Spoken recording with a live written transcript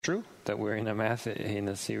True that we're in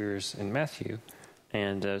a series in Matthew,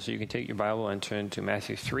 and so you can take your Bible and turn to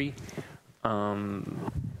Matthew 3.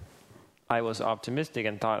 I was optimistic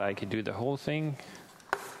and thought I could do the whole thing.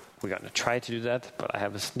 We're going to try to do that, but I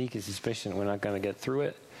have a sneaky suspicion we're not going to get through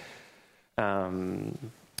it.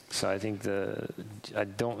 So I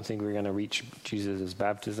don't think we're going to reach Jesus'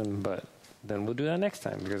 baptism, but then we'll do that next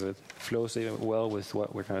time because it flows well with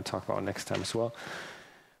what we're going to talk about next time as well.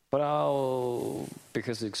 But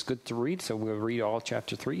because it's good to read, so we'll read all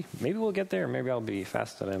chapter 3. Maybe we'll get there. Maybe I'll be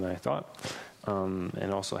faster than I thought,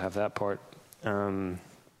 and also have that part.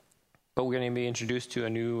 But we're going to be introduced to a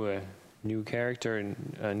new character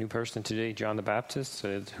and a new person today, John the Baptist,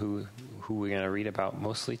 who we're going to read about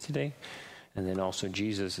mostly today. And then also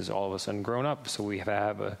Jesus is all of a sudden grown up. So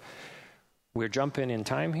we're jumping in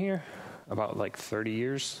time here, about like 30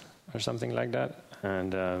 years or something like that.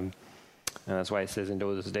 And that's why it says in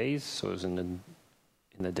those days. So it was in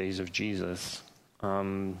the days of Jesus.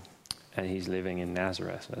 And he's living in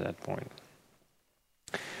Nazareth at that point.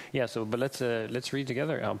 Yeah, but let's read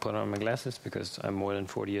together. I'll put on my glasses because I'm more than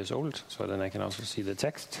 40 years old, so then I can also see the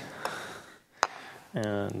text.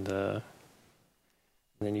 And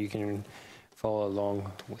then you can follow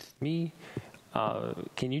along with me.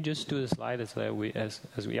 Can you just do the slide as we?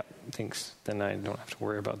 Yeah, thanks. Then I don't have to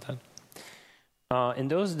worry about that. In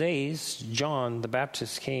those days, John the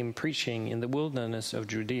Baptist came preaching in the wilderness of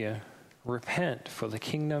Judea, "Repent, for the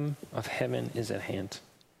kingdom of heaven is at hand."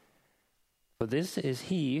 For this is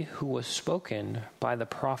he who was spoken by the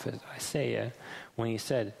prophet Isaiah when he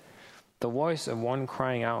said, "The voice of one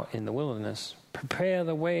crying out in the wilderness, prepare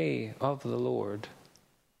the way of the Lord,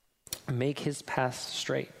 make his path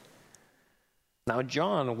straight." Now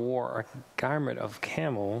John wore a garment of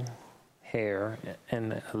camel hair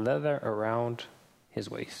and leather around his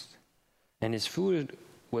waist, and his food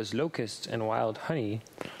was locusts and wild honey.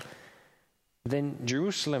 Then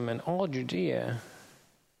Jerusalem and all Judea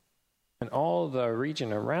and all the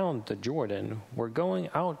region around the Jordan were going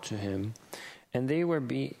out to him, and they were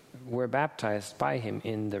baptized by him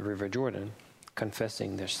in the river Jordan,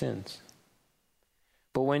 confessing their sins.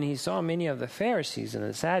 But when he saw many of the Pharisees and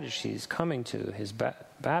the Sadducees coming to his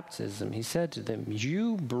baptism, he said to them,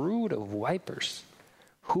 "You brood of vipers,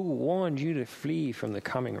 who warned you to flee from the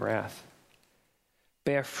coming wrath?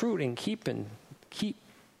 Bear fruit in keeping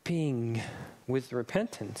with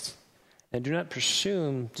repentance. And do not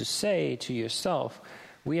presume to say to yourself,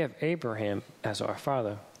 'We have Abraham as our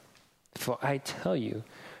father.' For I tell you,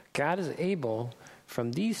 God is able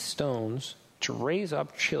from these stones to raise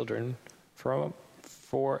up children for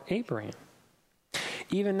Abraham.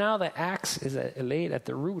 Even now the axe is laid at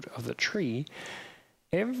the root of the tree.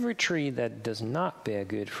 Every tree that does not bear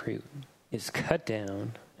good fruit is cut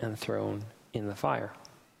down and thrown in the fire.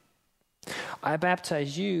 I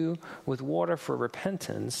baptize you with water for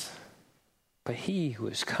repentance, but he who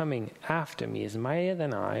is coming after me is mightier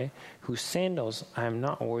than I, whose sandals I am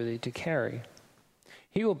not worthy to carry.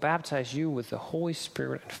 He will baptize you with the Holy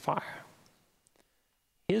Spirit and fire.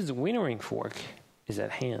 His winnowing fork is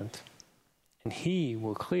at hand, and he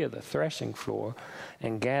will clear the threshing floor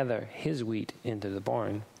and gather his wheat into the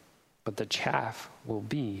barn, but the chaff will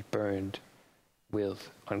be burned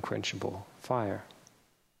with unquenchable fire."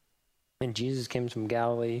 And Jesus came from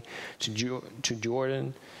Galilee to the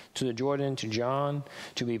Jordan to John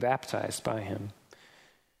to be baptized by him.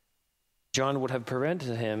 John would have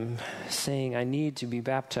prevented him, saying, "I need to be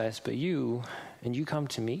baptized by you, and you come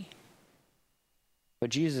to me?"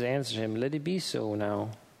 But Jesus answered him, "Let it be so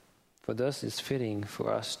now, for thus is fitting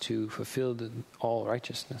for us to fulfill all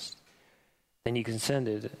righteousness." Then he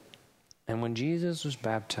consented, and when Jesus was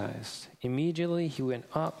baptized, immediately he went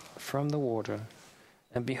up from the water.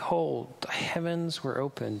 And behold, the heavens were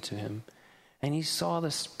opened to him, and he saw the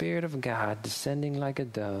Spirit of God descending like a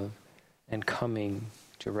dove and coming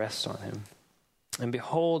to rest on him. And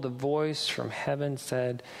behold, a voice from heaven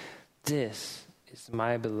said, "This is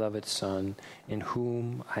my beloved Son, in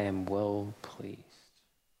whom I am well pleased."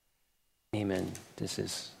 Amen. This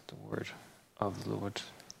is the word of the Lord.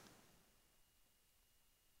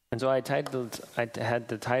 And so I had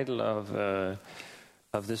the title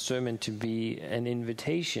of this sermon to be an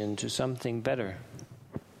invitation to something better.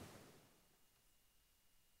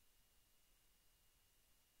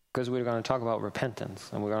 Because we're going to talk about repentance,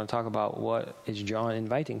 and we're going to talk about what is John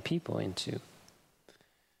inviting people into.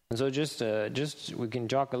 And so just we can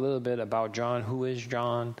talk a little bit about John. Who is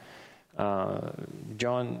John?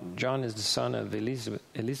 John is the son of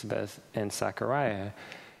Elizabeth and Zachariah.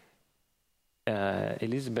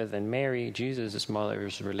 Elizabeth and Mary, Jesus' mother,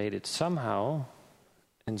 is related somehow.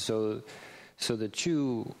 And so the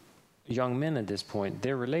two young men at this point.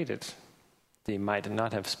 They're related. They might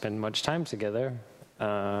not have spent much time together.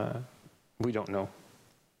 We don't know.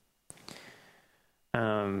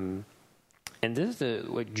 And this is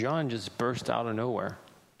what John just burst out of nowhere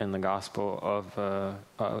in the Gospel of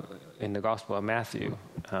Matthew.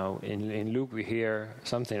 In Luke we hear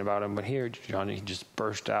something about him, but here John, he just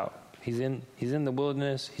burst out. He's in the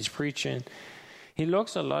wilderness. He's preaching. He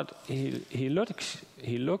looks a lot. He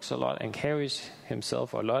looks a lot and carries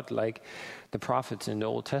himself a lot like the prophets in the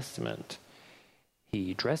Old Testament.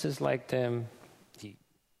 He dresses like them. He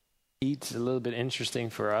eats a little bit interesting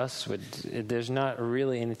for us. There's not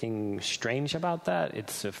really anything strange about that.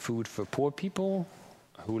 It's a food for poor people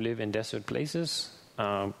who live in desert places.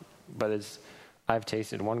 But I've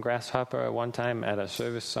tasted one grasshopper at one time at a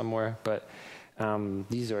service somewhere. But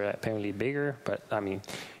these are apparently bigger. But I mean,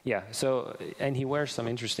 yeah. So, and he wears some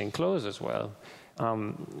interesting clothes as well.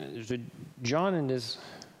 So John in this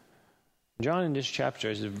chapter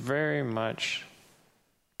is very much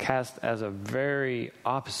cast as a very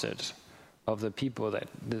opposite of the people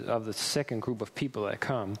of the second group of people that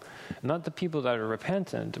come, not the people that are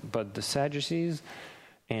repentant, but the Sadducees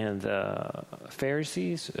and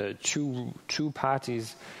Pharisees, two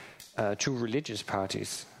parties, two religious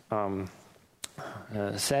parties.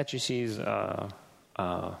 Sadducees, they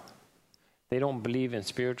don't believe in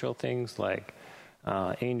spiritual things like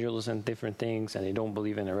angels and different things, and they don't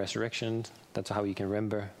believe in a resurrection. That's how you can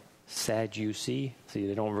remember Sadducee. See,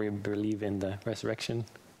 they don't really believe in the resurrection.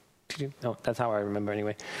 No, that's how I remember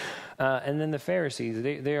anyway. And then the Pharisees,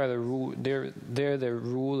 they are the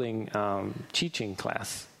ruling teaching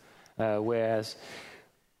class, whereas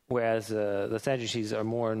the Sadducees are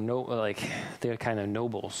more they're kind of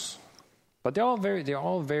nobles, but they're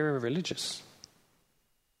all very religious.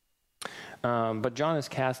 But John is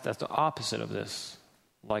cast as the opposite of this,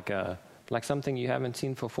 like something you haven't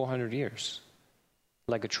seen for 400 years,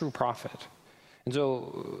 like a true prophet. And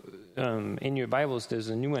so, in your Bibles, there's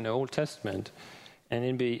a New and Old Testament, and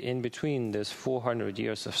in between, there's 400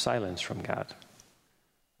 years of silence from God.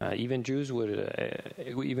 Even Jews would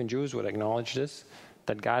acknowledge this,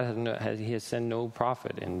 that God has sent no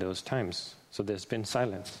prophet in those times. So there's been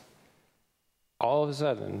silence. All of a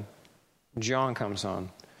sudden, John comes on,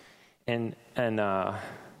 and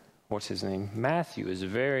what's his name? Matthew is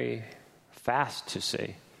very fast to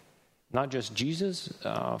say, not just Jesus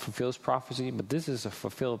fulfills prophecy, but this is a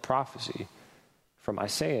fulfilled prophecy from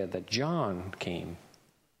Isaiah that John came.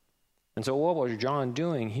 And so what was John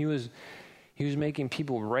doing? He was making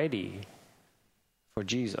people ready for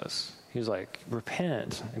Jesus. He was like,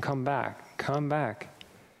 repent and come back.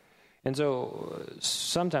 And so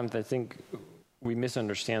sometimes I think we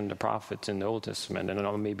misunderstand the prophets in the Old Testament,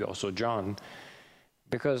 and maybe also John,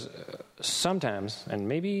 because sometimes, and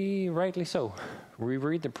maybe rightly so, we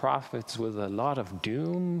read the prophets with a lot of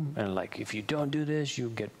doom, and like, if you don't do this, you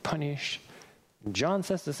get punished. John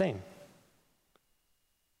says the same.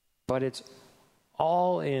 But it's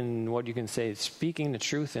all in what you can say, speaking the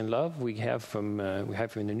truth in love we have from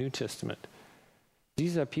the New Testament.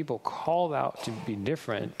 These are people called out to be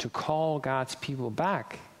different, to call God's people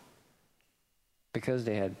back, because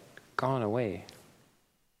they had gone away.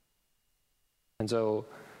 And so,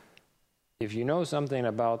 if you know something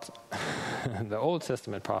about the Old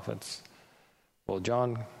Testament prophets, well,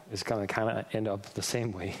 John is going to kind of end up the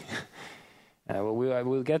same way.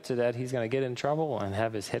 We'll get to that. He's going to get in trouble and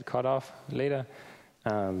have his head cut off later.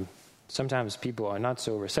 Sometimes people are not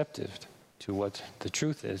so receptive to what the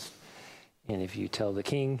truth is. And if you tell the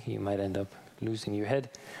king, you might end up losing your head.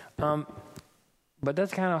 But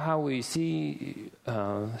that's kind of how we see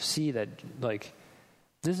that, like,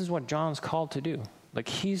 this is what John's called to do. Like,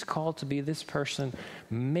 he's called to be this person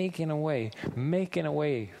making a way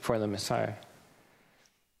for the Messiah.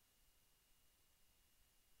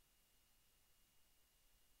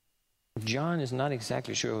 John is not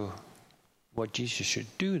exactly sure what Jesus should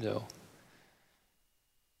do, though.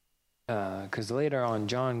 Because later on,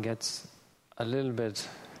 John gets a little bit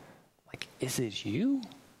like, is it you?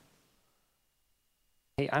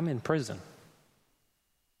 Hey, I'm in prison.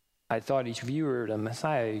 I thought if you were the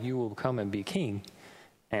Messiah, you will come and be king.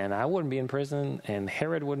 And I wouldn't be in prison, and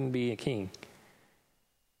Herod wouldn't be a king.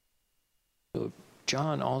 So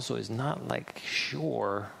John also is not like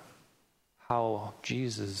sure how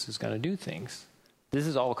Jesus is going to do things. This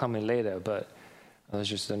is all coming later, but that's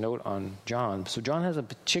just a note on John. So John has a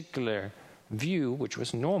particular view, which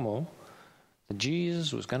was normal, that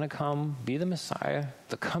Jesus was going to come, be the Messiah,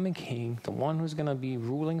 the coming king, the one who's going to be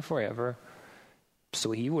ruling forever.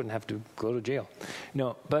 so he wouldn't have to go to jail.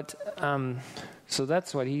 No, but so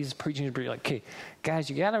that's what he's preaching. He's like, okay, guys,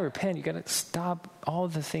 you got to repent. You got to stop all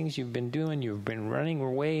the things you've been doing. You've been running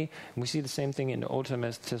away. And we see the same thing in the Old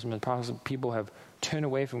Testament. People have turned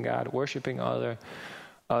away from God, worshiping other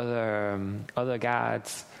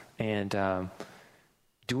gods, and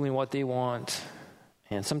doing what they want.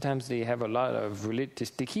 And sometimes they have a lot of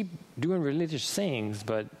they keep doing religious things,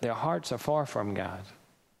 but their hearts are far from God.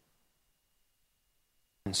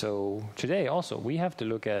 And so today also we have to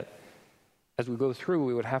look at, as we go through,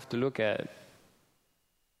 we would have to look at,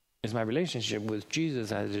 is my relationship with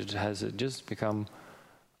Jesus, has it just become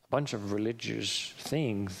a bunch of religious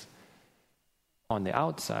things on the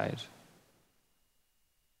outside?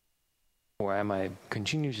 Or am I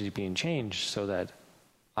continuously being changed so that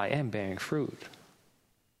I am bearing fruit?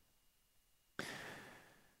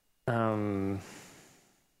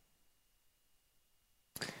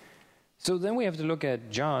 So then we have to look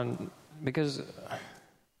at John, because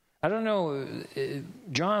I don't know,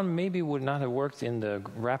 John maybe would not have worked in the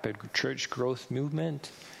rapid church growth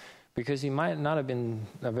movement, because he might not have been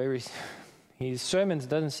his sermons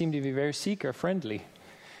doesn't seem to be very seeker friendly.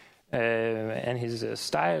 And his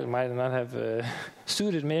style might not have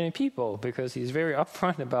suited many people, because he's very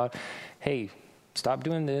upfront about, hey, stop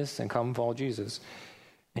doing this and come follow Jesus.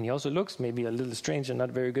 And he also looks maybe a little strange and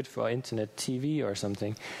not very good for internet TV or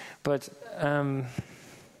something. But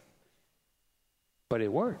it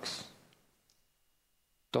works.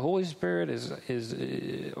 The Holy Spirit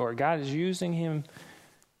or God is using him,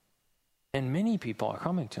 and many people are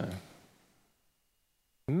coming to him.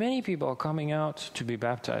 Many people are coming out to be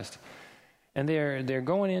baptized, and they're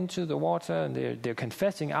going into the water, and they're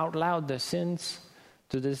confessing out loud their sins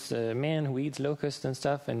to this man who eats locusts and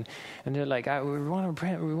stuff, and they're like, we want to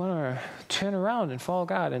repent, we want to turn around and follow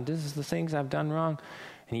God, and this is the things I've done wrong.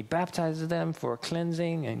 And he baptizes them for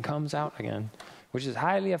cleansing and comes out again, which is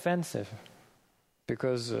highly offensive,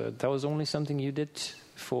 because that was only something you did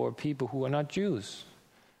for people who are not Jews.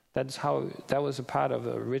 That was a part of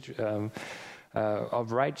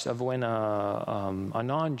rights of when a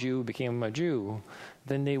non-Jew became a Jew,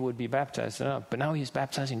 then they would be baptized up. But now he's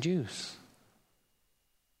baptizing Jews.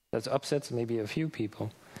 That upsets maybe a few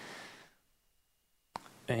people.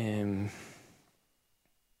 But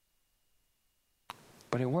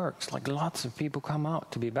it works. Like, lots of people come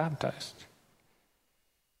out to be baptized.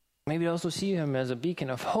 Maybe also see him as a beacon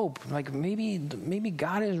of hope. Like, maybe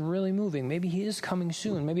God is really moving. Maybe he is coming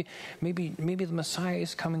soon. Maybe the Messiah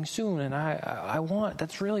is coming soon. And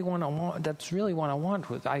that's really what I want.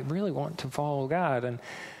 I really want to follow God.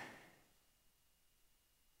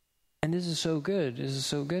 And this is so good. This is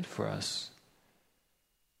so good for us.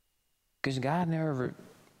 Because God never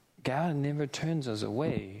turns us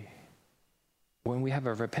away when we have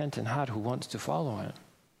a repentant heart who wants to follow him.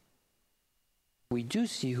 We do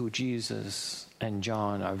see who Jesus and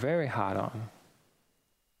John are very hot on,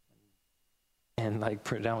 and like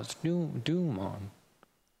pronounce doom on.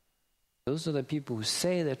 Those are the people who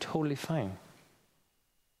say they're totally fine,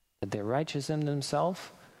 that they're righteous in themselves,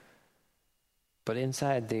 but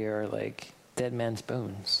inside they are like dead man's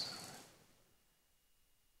bones.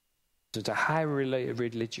 So it's a high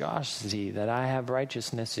religiosity that I have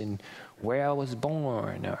righteousness in where I was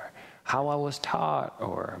born, or how I was taught,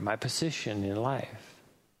 or my position in life.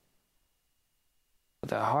 But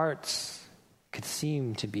their hearts could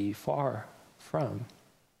seem to be far from.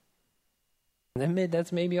 And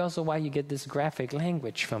that's maybe also why you get this graphic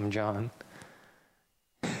language from John.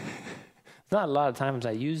 Not a lot of times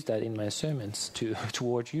I use that in my sermons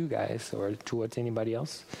towards you guys or towards anybody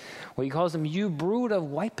else. Well, he calls them, you brood of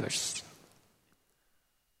vipers.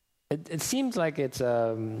 It seems like it's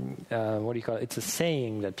it's a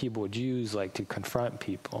saying that people would use like to confront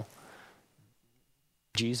people.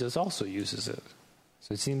 Jesus also uses it.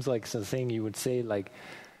 So it seems like it's a thing you would say like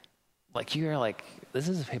you're like, this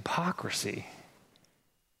is hypocrisy.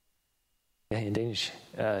 In Danish,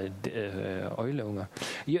 øjleunger.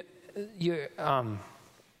 You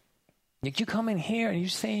come in here and you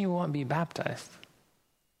say you want to be baptized.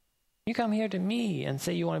 You come here to me and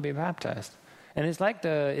say you want to be baptized. And it's like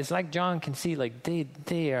John can see, like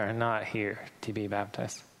they are not here to be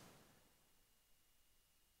baptized.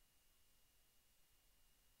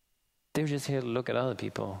 They're just here to look at other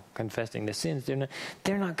people confessing their sins.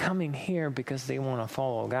 They're not coming here because they want to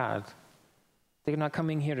follow God. They're not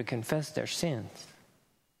coming here to confess their sins,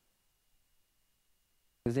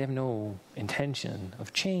 because they have no intention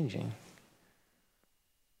of changing.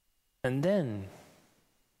 And then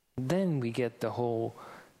we get the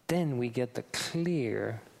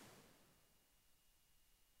clear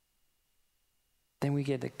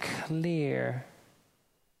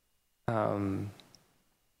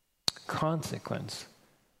consequence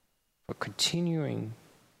for continuing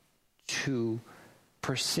to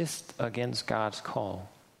persist against God's call,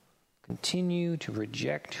 continue to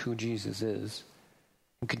reject who Jesus is,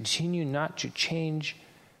 and continue not to change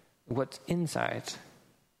what's inside.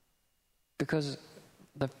 Because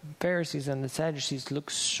the Pharisees and the Sadducees look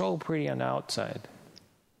so pretty on the outside,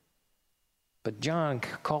 but John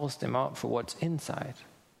calls them out for what's inside.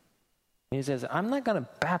 And he says, I'm not going to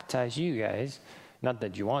baptize you guys, not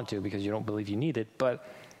that you want to because you don't believe you need it, but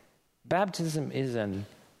baptism is a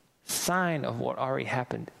sign of what already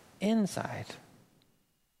happened inside.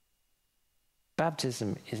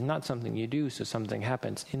 Baptism is not something you do so something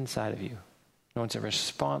happens inside of you. No, it's a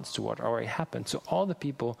response to what already happened. So all the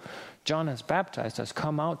people John has baptized has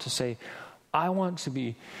come out to say, I want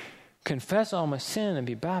to confess all my sin and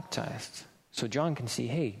be baptized. So John can see,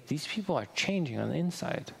 hey, these people are changing on the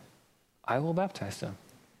inside. I will baptize them.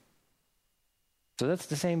 So that's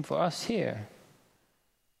the same for us here.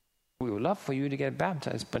 We would love for you to get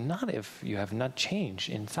baptized, but not if you have not changed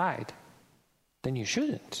inside. Then you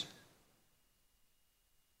shouldn't.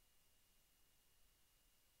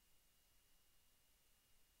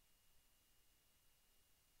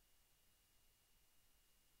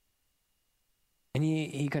 And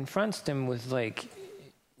he confronts them with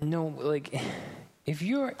if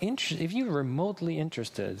you're remotely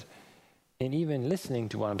interested in even listening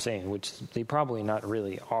to what I'm saying, which they probably not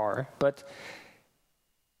really are, but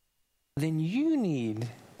then you need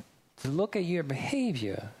to look at your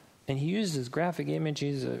behavior. And he uses graphic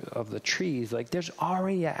images of the trees. Like there's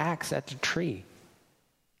already an axe at the tree.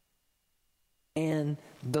 And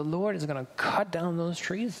the Lord is going to cut down those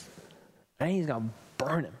trees and he's going to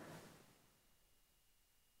burn them.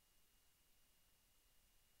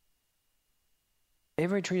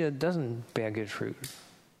 Every tree that doesn't bear good fruit.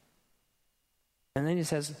 And then he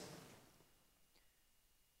says,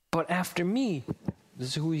 but after me, this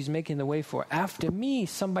is who he's making the way for. After me,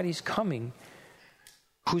 somebody's coming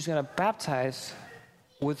who's going to baptize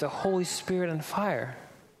with the Holy Spirit and fire.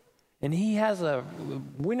 And he has a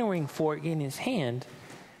winnowing fork in his hand,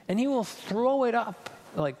 and he will throw it up,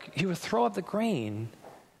 like he will throw up the grain.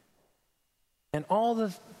 And all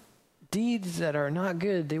the deeds that are not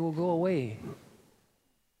good, they will go away.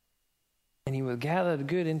 And he will gather the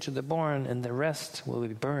good into the barn, and the rest will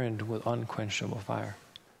be burned with unquenchable fire.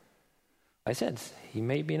 I said, he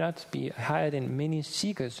may not be hired in many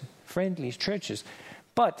seekers, friendly churches.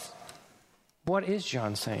 But what is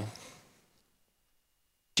John saying?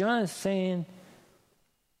 John is saying,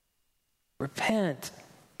 repent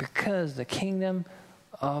because the kingdom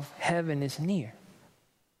of heaven is near.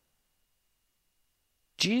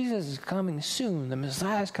 Jesus is coming soon. The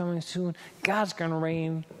Messiah is coming soon. God's going to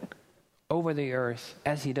reign over the earth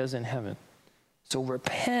as he does in heaven. So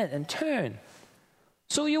repent and turn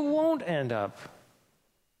so you won't end up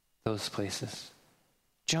those places.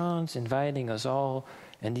 John's inviting us all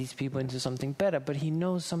and these people into something better, but he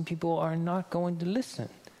knows some people are not going to listen.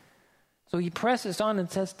 So he presses on and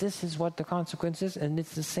says, this is what the consequence is, and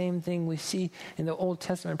it's the same thing we see in the Old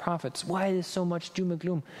Testament prophets. Why is so much doom and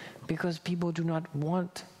gloom? Because people do not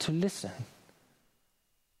want to listen.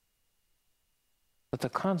 But the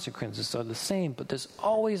consequences are the same, but there's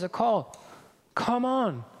always a call. Come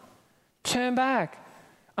on, turn back.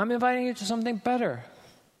 I'm inviting you to something better.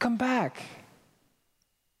 Come back.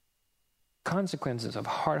 Consequences of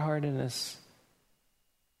hard-heartedness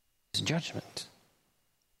is judgment.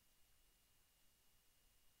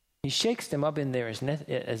 He shakes them up in there as their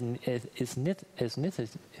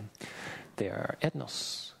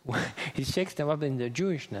ethnos. He shakes them up in their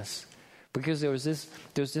Jewishness, because there's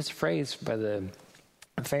this phrase by the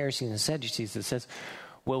Pharisees and Sadducees that says,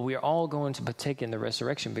 well, we're all going to partake in the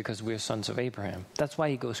resurrection because we're sons of Abraham. That's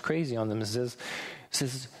why he goes crazy on them and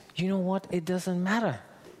says, you know what? It doesn't matter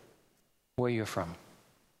where you're from,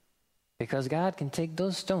 because God can take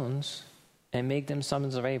those stones and make them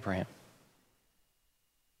sons of Abraham.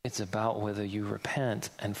 It's about whether you repent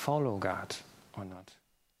and follow God or not.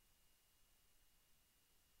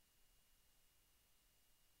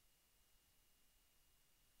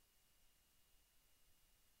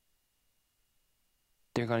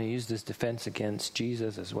 They're going to use this defense against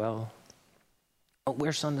Jesus as well. Oh,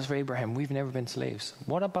 we're sons of Abraham. We've never been slaves.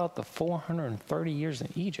 What about the 430 years in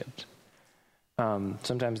Egypt?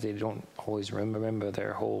 Sometimes they don't always remember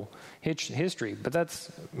their whole history, but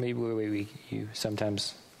that's maybe the way you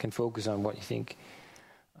sometimes can focus on what you think.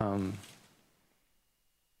 And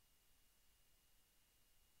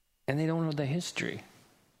they don't know the history.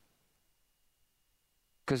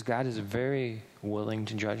 Because God is very willing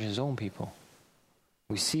to judge his own people.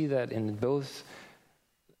 We see that in both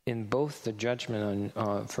in both the judgment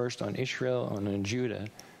on first on Israel and on Judah,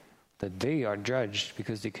 that they are judged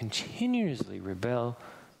because they continuously rebel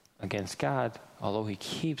against God, although he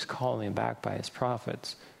keeps calling back by his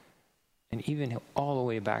prophets. And even all the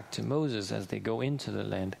way back to Moses as they go into the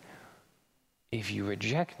land, if you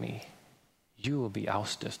reject me, you will be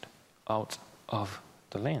ousted out of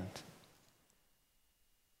the land.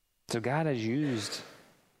 So God has used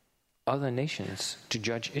other nations to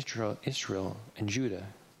judge Israel and Judah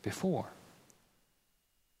before.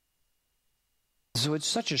 So it's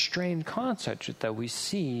such a strange concept that we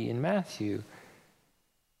see in Matthew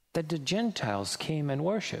that the Gentiles came and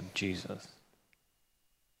worshipped Jesus.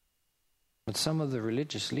 But some of the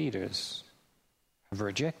religious leaders have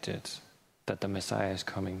rejected that the Messiah is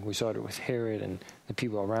coming. We saw it with Herod and the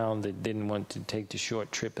people around that didn't want to take the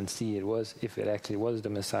short trip and see if it actually was the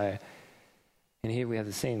Messiah. And here we have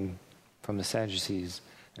the same from the Sadducees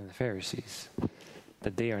and the Pharisees,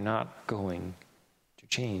 that they are not going to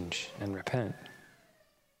change and repent.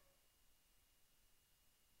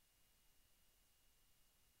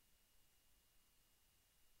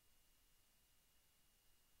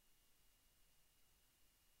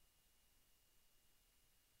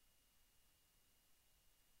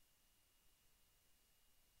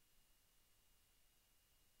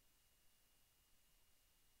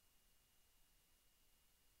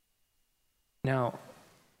 Now,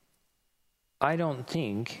 I don't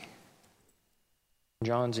think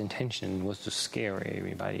John's intention was to scare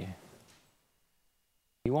everybody.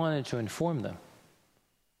 He wanted to inform them.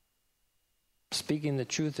 Speaking the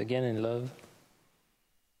truth again in love.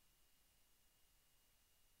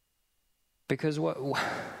 Because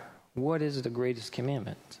what is the greatest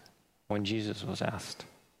commandment when Jesus was asked?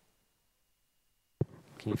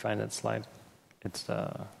 Can you find that slide? It's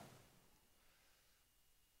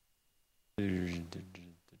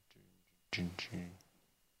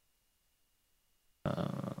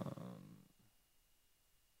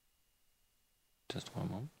just one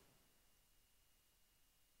moment.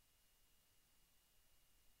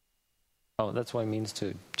 Oh, that's what it means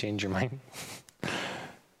to change your mind.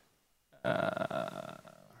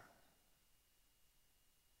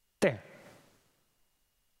 There.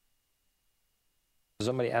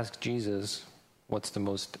 Somebody asked Jesus, what's the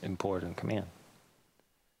most important command?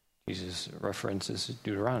 Jesus references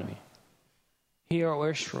Deuteronomy. Hear, O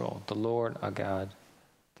Israel, the Lord our God,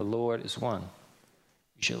 the Lord is one.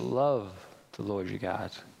 You shall love the Lord your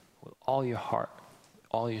God with all your heart,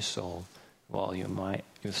 all your soul, with all your might,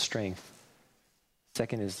 your strength.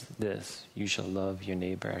 Second is this, you shall love your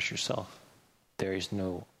neighbor as yourself. There is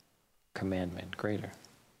no commandment greater.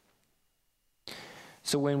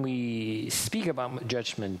 So when we speak about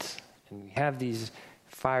judgment, and we have these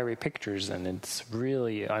fiery pictures, and it's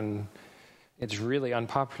really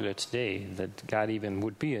unpopular today that God even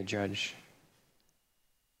would be a judge.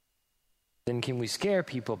 Then can we scare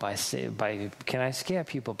people by saying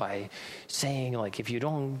like if you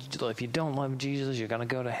don't love Jesus, you're going to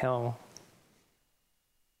go to hell?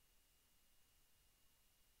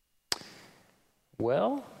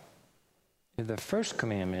 Well, the first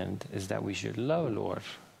commandment is that we should love Lord,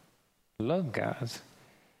 love God.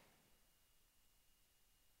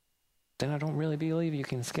 Then I don't really believe you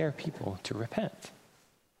can scare people to repent.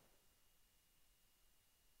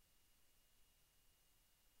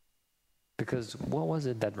 Because what was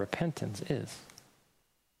it that repentance is?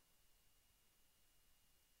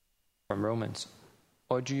 From Romans.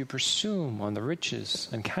 Or do you presume on the riches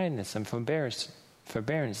and kindness and forbearance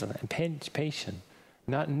and patience,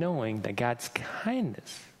 not knowing that God's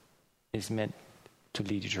kindness is meant to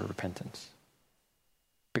lead you to repentance?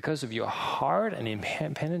 Because of your heart and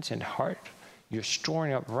impenitent heart, you're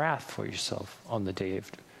storing up wrath for yourself on the day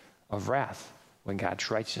of wrath, when God's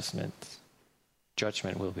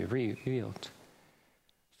judgment will be revealed.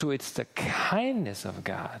 So it's the kindness of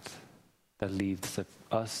God that leads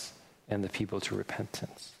us and the people to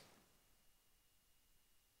repentance.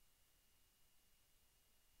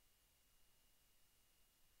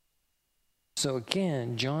 So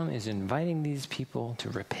again, John is inviting these people to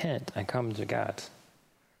repent and come to God.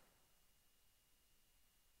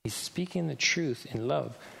 He's speaking the truth in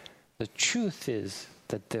love. The truth is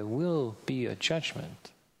that there will be a judgment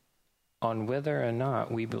on whether or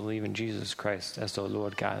not we believe in Jesus Christ as the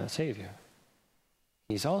Lord God and Savior.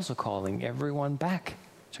 He's also calling everyone back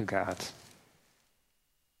to God.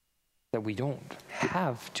 That we don't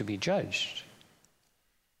have to be judged.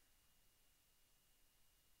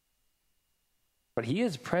 But he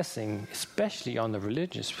is pressing, especially on the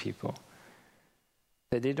religious people,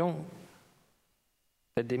 that they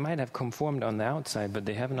might have conformed on the outside, but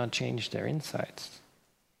they have not changed their insides.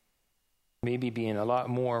 maybe being a lot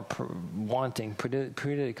more wanting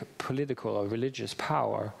political or religious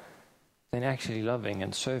power than actually loving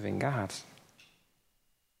and serving God.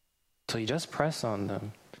 So you just press on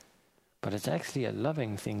them. But it's actually a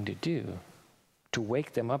loving thing to do, to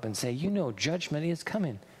wake them up and say, judgment is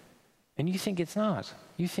coming. And you think it's not.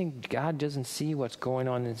 You think God doesn't see what's going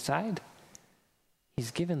on inside?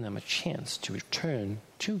 He's given them a chance to return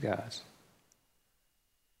to God.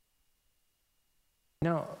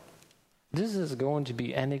 Now, this is going to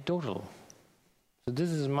be anecdotal. So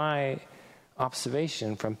this is my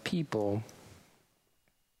observation from people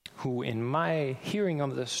who, in my hearing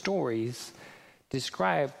of the stories,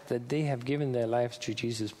 describe that they have given their lives to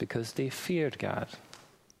Jesus because they feared God.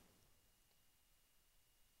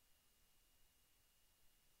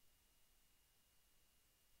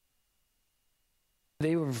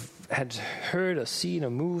 They had heard or seen a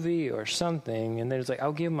movie or something, and they're like,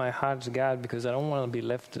 I'll give my heart to God because I don't want to be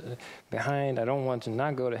left behind. I don't want to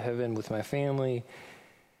not go to heaven with my family.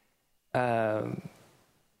 And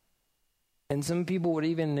some people would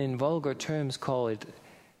even, in vulgar terms, call it,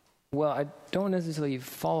 well, I don't necessarily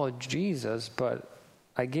follow Jesus, but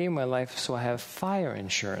I gave my life so I have fire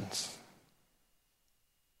insurance.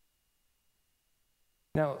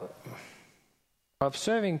 Now,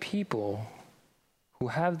 observing people who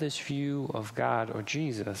have this view of God or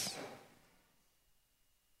Jesus,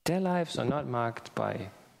 their lives are not marked by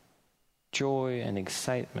joy and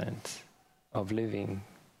excitement of living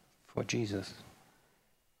for Jesus.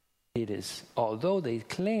 It is, although they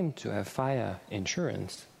claim to have fire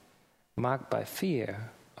insurance, marked by fear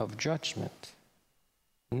of judgment,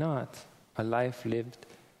 not a life lived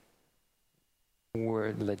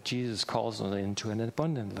where that Jesus calls us into an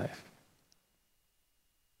abundant life.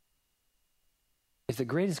 If the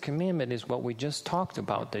greatest commandment is what we just talked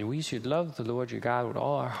about, that we should love the Lord your God with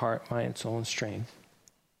all our heart, mind, soul, and strength,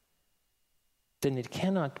 then it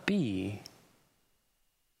cannot be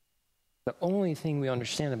the only thing we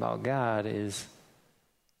understand about God is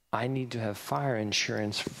I need to have fire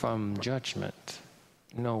insurance from judgment.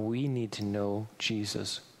 No, we need to know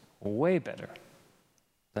Jesus way better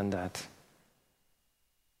than that.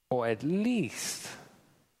 Or at least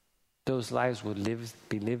those lives would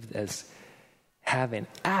be lived as having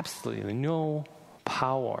absolutely no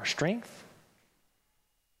power or strength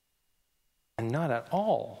and not at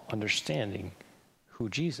all understanding who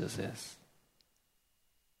Jesus is.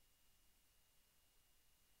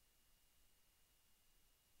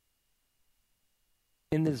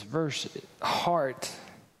 In this verse, heart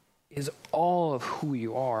is all of who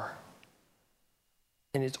you are.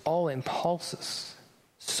 And it's all impulses.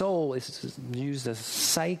 Soul is used as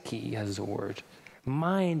psyche as a word.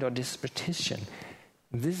 Mind or disposition.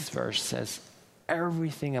 This verse says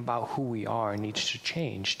everything about who we are needs to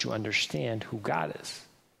change to understand who God is.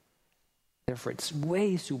 Therefore, it's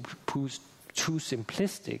way too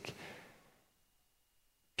simplistic.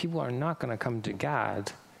 People are not going to come to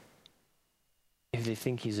God if they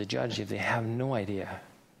think he's a judge, if they have no idea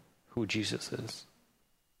who Jesus is.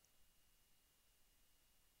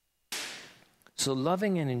 So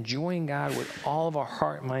loving and enjoying God with all of our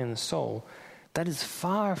heart, mind, and soul, that is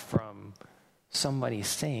far from somebody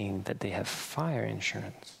saying that they have fire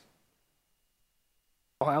insurance.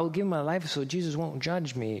 Or I'll give my life so Jesus won't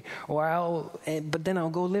judge me. But then I'll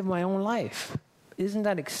go live my own life. Isn't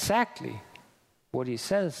that exactly what he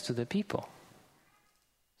says to the people?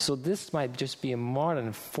 So this might just be a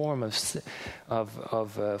modern form of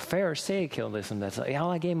Pharisaicalism. That's like,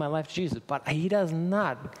 I gave my life to Jesus, but he does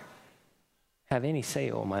not have any say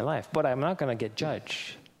over my life. But I'm not going to get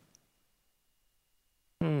judged.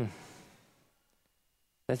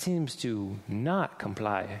 That seems to not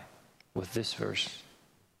comply with this verse.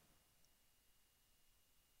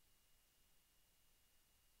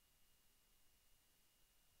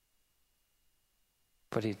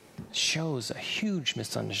 But it shows a huge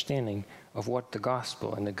misunderstanding of what the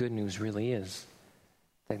gospel and the good news really is.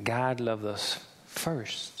 That God loved us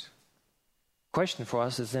first. Question for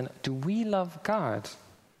us is then, do we love God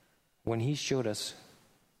when he showed us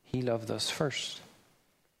he loved us first?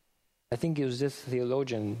 I think it was this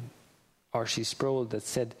theologian, R.C. Sproul, that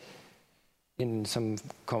said in some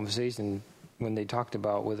conversation when they talked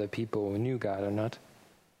about whether people knew God or not,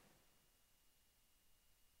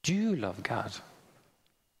 do you love God?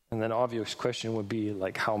 And then obvious question would be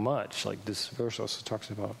like, how much? Like this verse also talks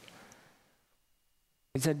about.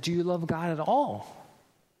 He said, do you love God at all?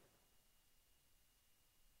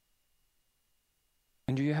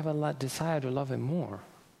 And do you have a desire to love him more?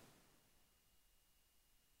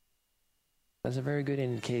 That's a very good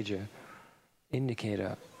indicator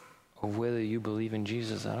of whether you believe in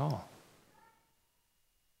Jesus at all.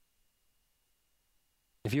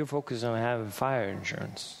 If you're focused on having fire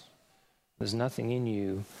insurance, there's nothing in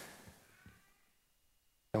you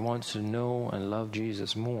that wants to know and love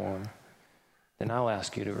Jesus more, then I'll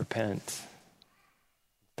ask you to repent.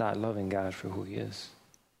 Start loving God for who He is.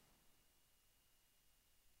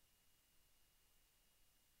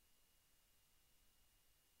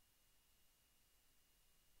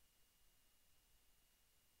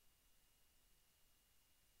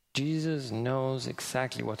 Jesus knows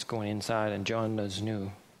exactly what's going inside, and John knew.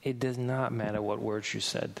 It does not matter what words you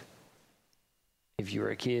said. If you're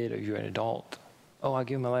a kid or you're an adult, oh, I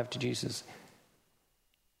give my life to Jesus.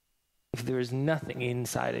 If there is nothing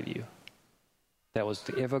inside of you that was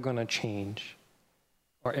ever going to change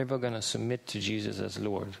or ever going to submit to Jesus as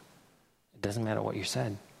Lord, it doesn't matter what you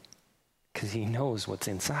said, because He knows what's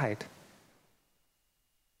inside.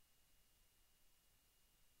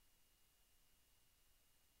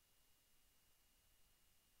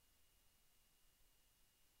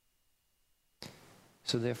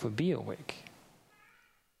 So therefore, be awake.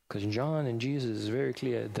 Because John and Jesus is very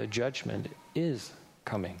clear, the judgment is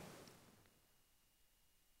coming.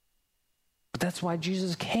 But that's why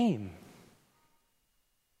Jesus came.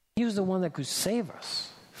 He was the one that could save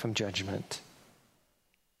us from judgment,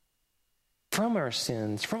 from our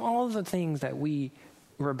sins, from all the things that we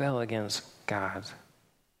rebel against God.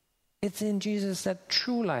 It's in Jesus that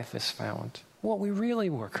true life is found, what we really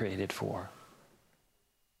were created for.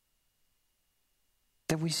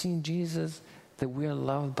 That we see in Jesus that we are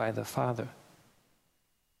loved by the Father.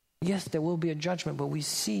 Yes, there will be a judgment, but we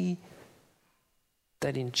see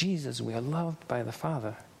that in Jesus we are loved by the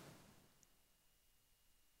Father.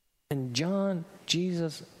 And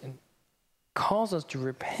Jesus calls us to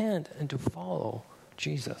repent and to follow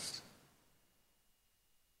Jesus.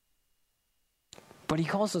 But He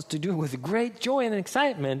calls us to do it with great joy and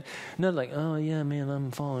excitement, not like, oh yeah, man,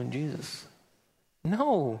 I'm following Jesus.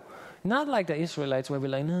 No. Not like the Israelites where we're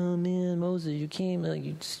like, no, man, Moses, you came,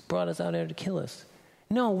 you just brought us out there to kill us.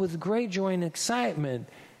 No, with great joy and excitement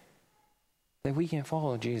that we can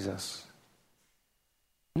follow Jesus.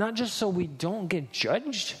 Not just so we don't get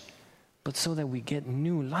judged, but so that we get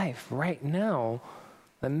new life right now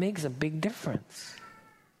that makes a big difference.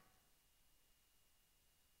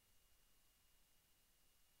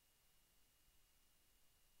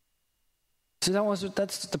 So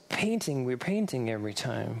that's the painting we're painting every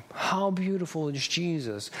time. How beautiful is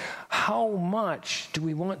Jesus? How much do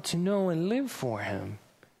we want to know and live for Him?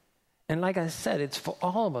 And like I said, it's for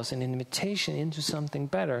all of us an invitation into something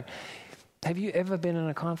better. Have you ever been in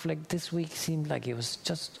a conflict? This week seemed like it was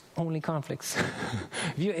just only conflicts.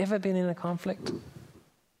 Have you ever been in a conflict?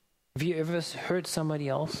 Have you ever hurt somebody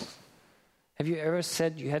else? Have you ever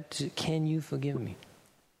said can you forgive me?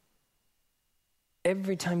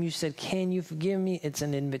 Every time you said, can you forgive me? It's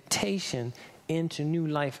an invitation into new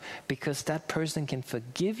life, because that person can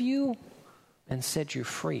forgive you and set you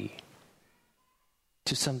free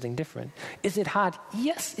to something different. Is it hard?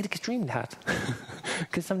 Yes, it's extremely hard.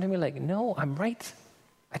 Because sometimes we're like, no, I'm right.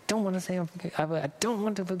 I don't want to say I don't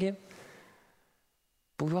want to forgive.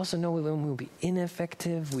 But we also know when we'll be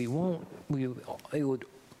ineffective, it would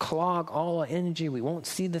clog all our energy. We won't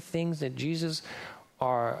see the things that Jesus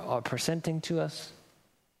are presenting to us.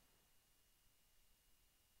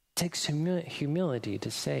 It takes humility to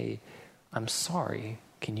say, I'm sorry,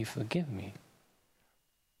 can you forgive me?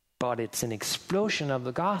 But it's an explosion of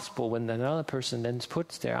the gospel when another person then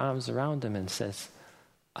puts their arms around them and says,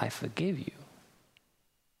 I forgive you.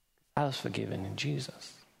 I was forgiven in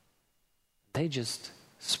Jesus. They just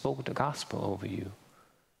spoke the gospel over you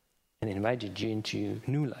and invited you into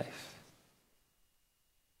new life.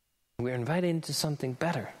 We're invited into something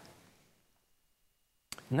better.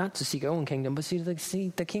 Not to seek our own kingdom, but seek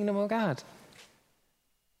the kingdom of God.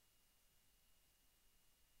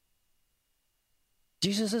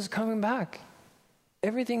 Jesus is coming back.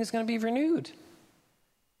 Everything is going to be renewed.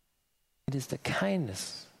 It is the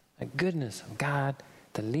kindness and goodness of God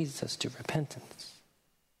that leads us to repentance.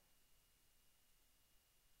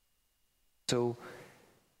 So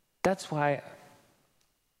that's why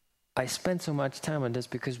I spend so much time on this,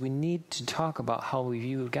 because we need to talk about how we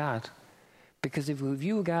view God. Because if we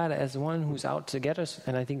view God as one who's out to get us,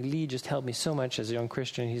 and I think Lee just helped me so much as a young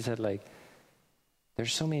Christian, he said,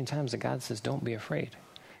 there's so many times that God says, don't be afraid.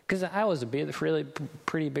 Because I was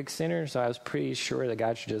pretty big sinner, so I was pretty sure that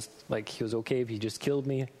God should just, He was okay if He just killed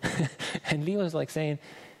me. And Lee was saying,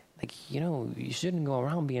 you shouldn't go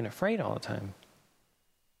around being afraid all the time.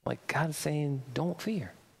 God's saying, don't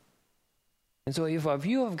fear. And so if our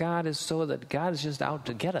view of God is so that God is just out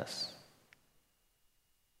to get us,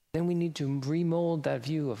 then we need to remold that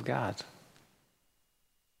view of God.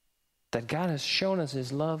 that God has shown us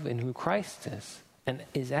his love in who Christ is and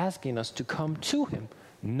is asking us to come to him,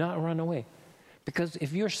 not run away. Because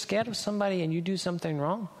if you're scared of somebody and you do something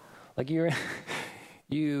wrong, like I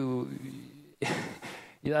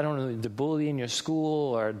don't know, the bully in your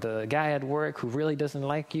school or the guy at work who really doesn't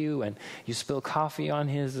like you and you spill coffee on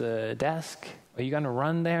his desk, are you going to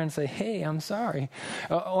run there and say, hey, I'm sorry?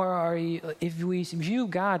 Or are you, if we view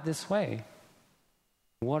God this way,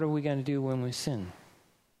 what are we going to do when we sin?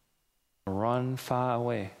 Run far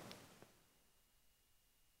away.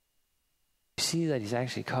 You see that he's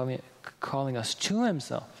actually calling us to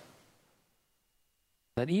himself.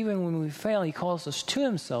 That even when we fail, he calls us to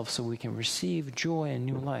himself so we can receive joy and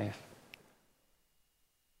new life.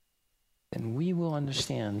 And we will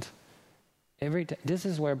understand every time. This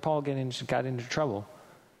is where Paul got into trouble.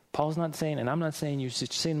 Paul's not saying, and I'm not saying you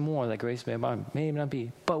should sin more, that grace may abound. May not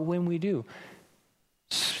be. But when we do,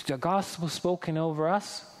 the gospel spoken over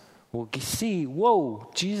us, we'll see,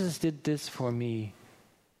 whoa, Jesus did this for me.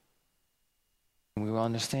 And we will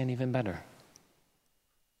understand even better.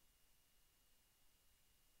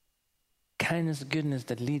 Kindness,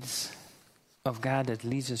 goodness of God that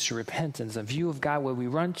leads us to repentance, a view of God where we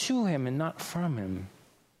run to him and not from him.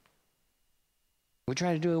 We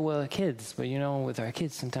try to do it with our kids, but with our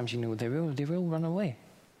kids, sometimes they will run away.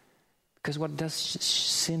 Because what does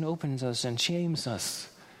sin opens us and shames us.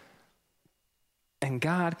 And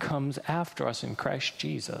God comes after us in Christ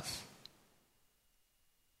Jesus.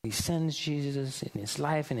 He sends Jesus in his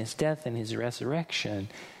life, in his death, and his resurrection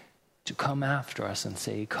to come after us and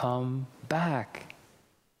say, come back.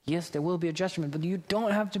 Yes, there will be a judgment, but you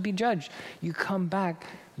don't have to be judged. You come back.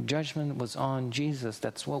 Judgment was on Jesus.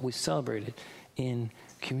 That's what we celebrated in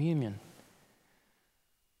communion.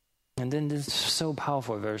 And then this so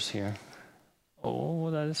powerful verse here. Oh,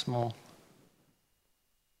 that is small.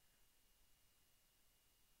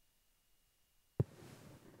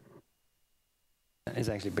 It's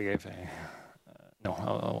actually bigger.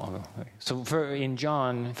 So in 1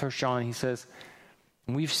 John, he says,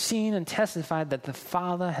 we've seen and testified that the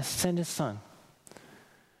Father has sent his Son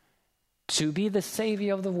to be the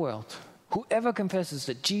Savior of the world. Whoever confesses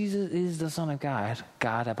that Jesus is the Son of God,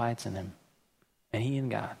 God abides in him, and he in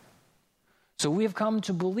God. So we have come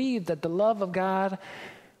to believe that the love of God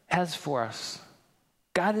has for us.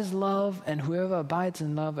 God is love, and whoever abides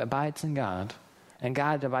in love abides in God, and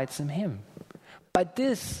God abides in him. But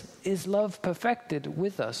this is love perfected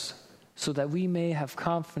with us, so that we may have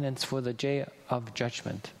confidence for the day of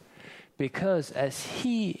judgment. Because as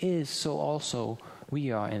he is, so also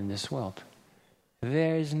we are in this world.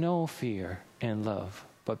 There is no fear in love,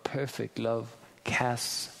 but perfect love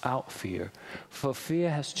casts out fear. For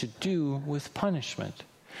fear has to do with punishment.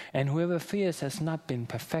 And whoever fears has not been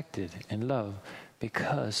perfected in love,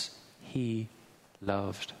 because he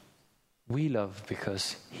loved. We love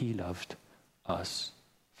because he loved us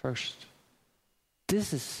first.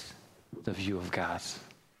 This is the view of God.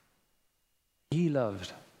 He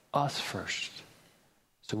loved us first,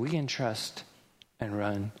 so we can trust and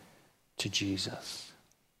run to Jesus.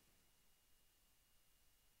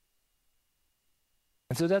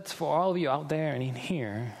 And so that's for all of you out there and in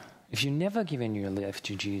here. If you've never given your life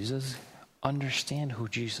to Jesus, understand who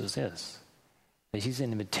Jesus is. That he's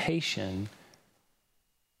an invitation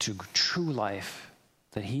to true life.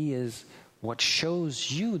 That he is what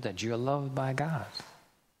shows you that you're loved by God.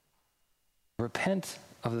 Repent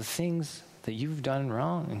of the things that you've done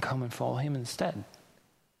wrong and come and follow him instead.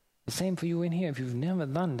 The same for you in here. If you've never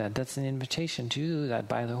done that, that's an invitation to do that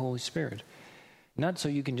by the Holy Spirit. Not so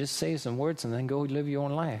you can just say some words and then go live your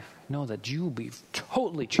own life. No, that you will be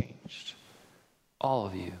totally changed. All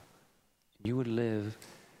of you. You would live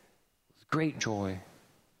with great joy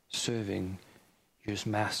serving your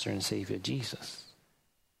Master and Savior Jesus.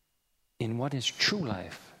 In what is true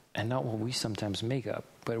life, and not what we sometimes make up,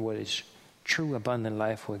 but what is true abundant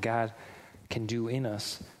life where God can do in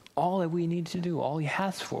us all that we need to do, all he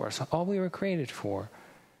has for us, all we were created for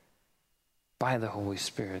by the Holy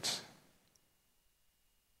Spirit.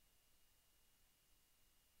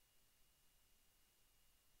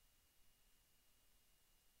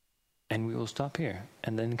 And we will stop here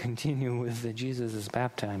and then continue with the Jesus'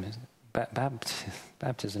 baptism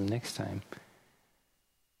next time.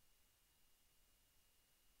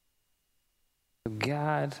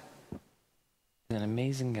 God is an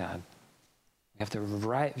amazing God. We have the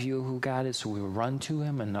right view of who God is, so we run to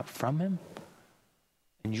him and not from him.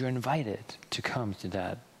 And you're invited to come to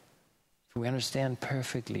that. If we understand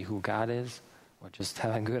perfectly who God is, or just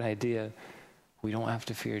have a good idea, we don't have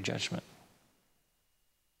to fear judgment.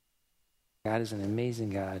 God is an amazing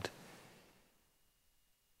God.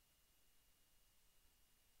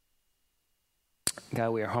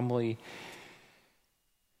 God, we are humbly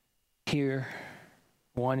here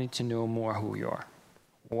wanting to know more who you are,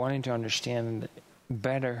 wanting to understand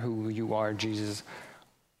better who you are, Jesus.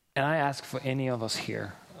 And I ask for any of us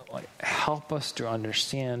here, help us to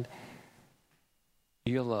understand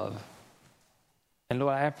your love. And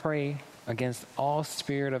Lord, I pray against all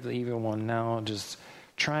spirit of the evil one now, just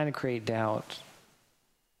trying to create doubt.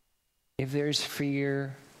 If there is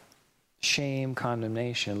fear, shame,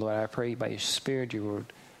 condemnation, Lord, I pray by your Spirit you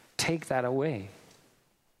would take that away.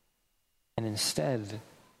 And instead,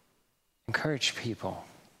 encourage people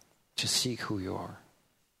to seek who you are.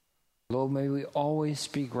 Lord, may we always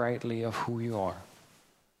speak rightly of who you are.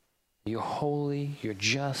 You're holy, you're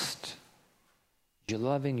just, you're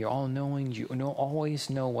loving, you're all-knowing, you always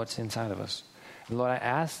know what's inside of us. And Lord, I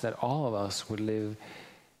ask that all of us would live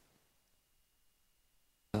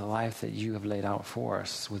the life that you have laid out for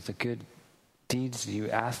us with the good deeds you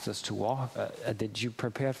asked us to walk, that you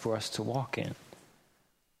prepared for us to walk in.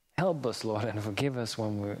 Help us, Lord, and forgive us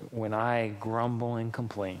when I grumble and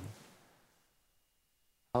complain.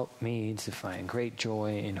 Help me to find great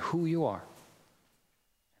joy in who you are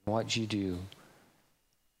and what you do.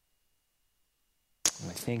 And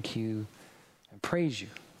we thank you and praise you.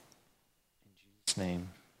 In Jesus' name,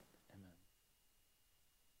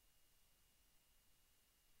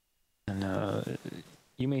 amen. And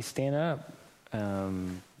you may stand up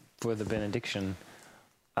for the benediction.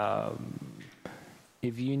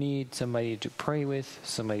 If you need somebody to pray with,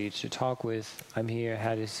 somebody to talk with, I'm here,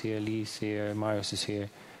 Hattie's here, Lee's here, Marius is here.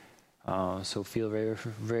 So feel very,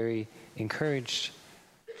 very encouraged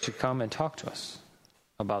to come and talk to us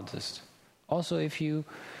about this. Also, if you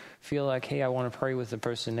feel like, hey, I want to pray with the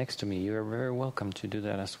person next to me, you're very welcome to do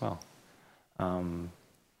that as well.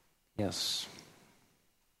 Yes.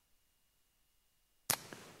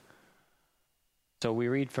 So we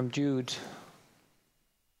read from Jude.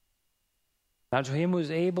 Now to him who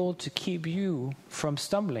is able to keep you from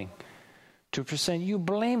stumbling, to present you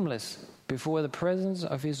blameless before the presence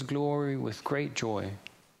of his glory with great joy,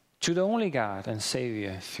 to the only God and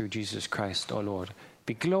Savior through Jesus Christ our Lord,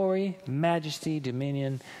 be glory, majesty,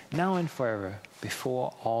 dominion, now and forever,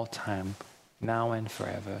 before all time, now and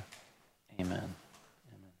forever. Amen.